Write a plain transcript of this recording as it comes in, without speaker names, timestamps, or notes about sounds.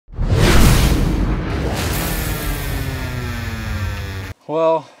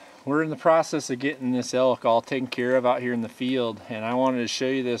Well, we're in the process of getting this elk all taken care of out here in the field, and I wanted to show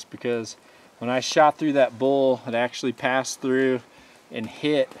you this because when I shot through that bull, it actually passed through and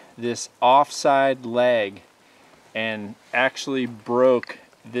hit this offside leg and actually broke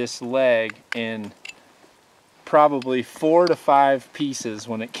this leg in probably 4 to 5 pieces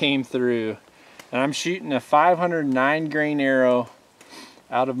when it came through. And I'm shooting a 509 grain arrow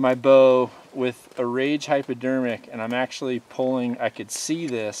out of my bow with a Rage Hypodermic, and I'm actually pulling, I could see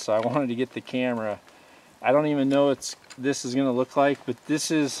this, so I wanted to get the camera. I don't even know what this is gonna look like, but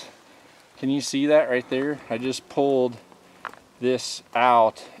this is, can you see that right there? I just pulled this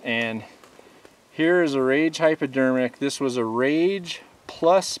out, and here is a Rage Hypodermic. This was a Rage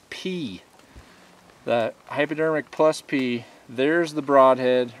plus P. The Hypodermic plus P. There's the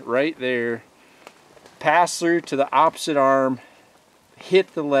broadhead right there. Passed through to the opposite arm,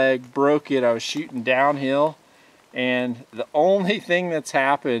 hit the leg, broke it. I was shooting downhill, and the only thing that's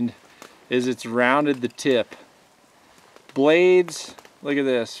happened is it's rounded the tip. Blades, look at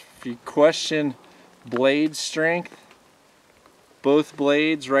this. If you question blade strength, both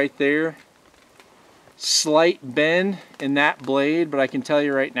blades right there. Slight bend in that blade, but I can tell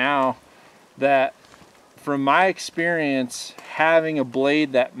you right now that from my experience, having a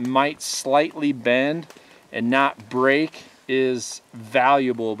blade that might slightly bend and not break is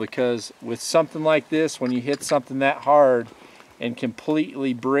valuable, because with something like this, when you hit something that hard and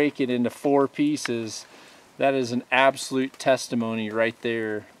completely break it into 4 pieces, that is an absolute testimony right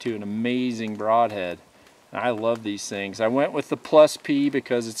there to an amazing broadhead. And I love these things. I went with the plus P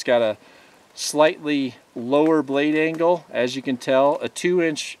because it's got a slightly lower blade angle, as you can tell. A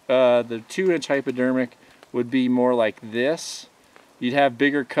 2-inch, the 2-inch hypodermic would be more like this. You'd have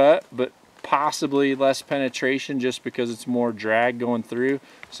bigger cut, but possibly less penetration just because it's more drag going through.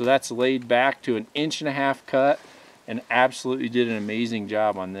 So that's laid back to an 1.5-inch cut, and absolutely did an amazing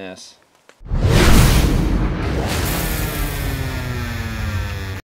job on this.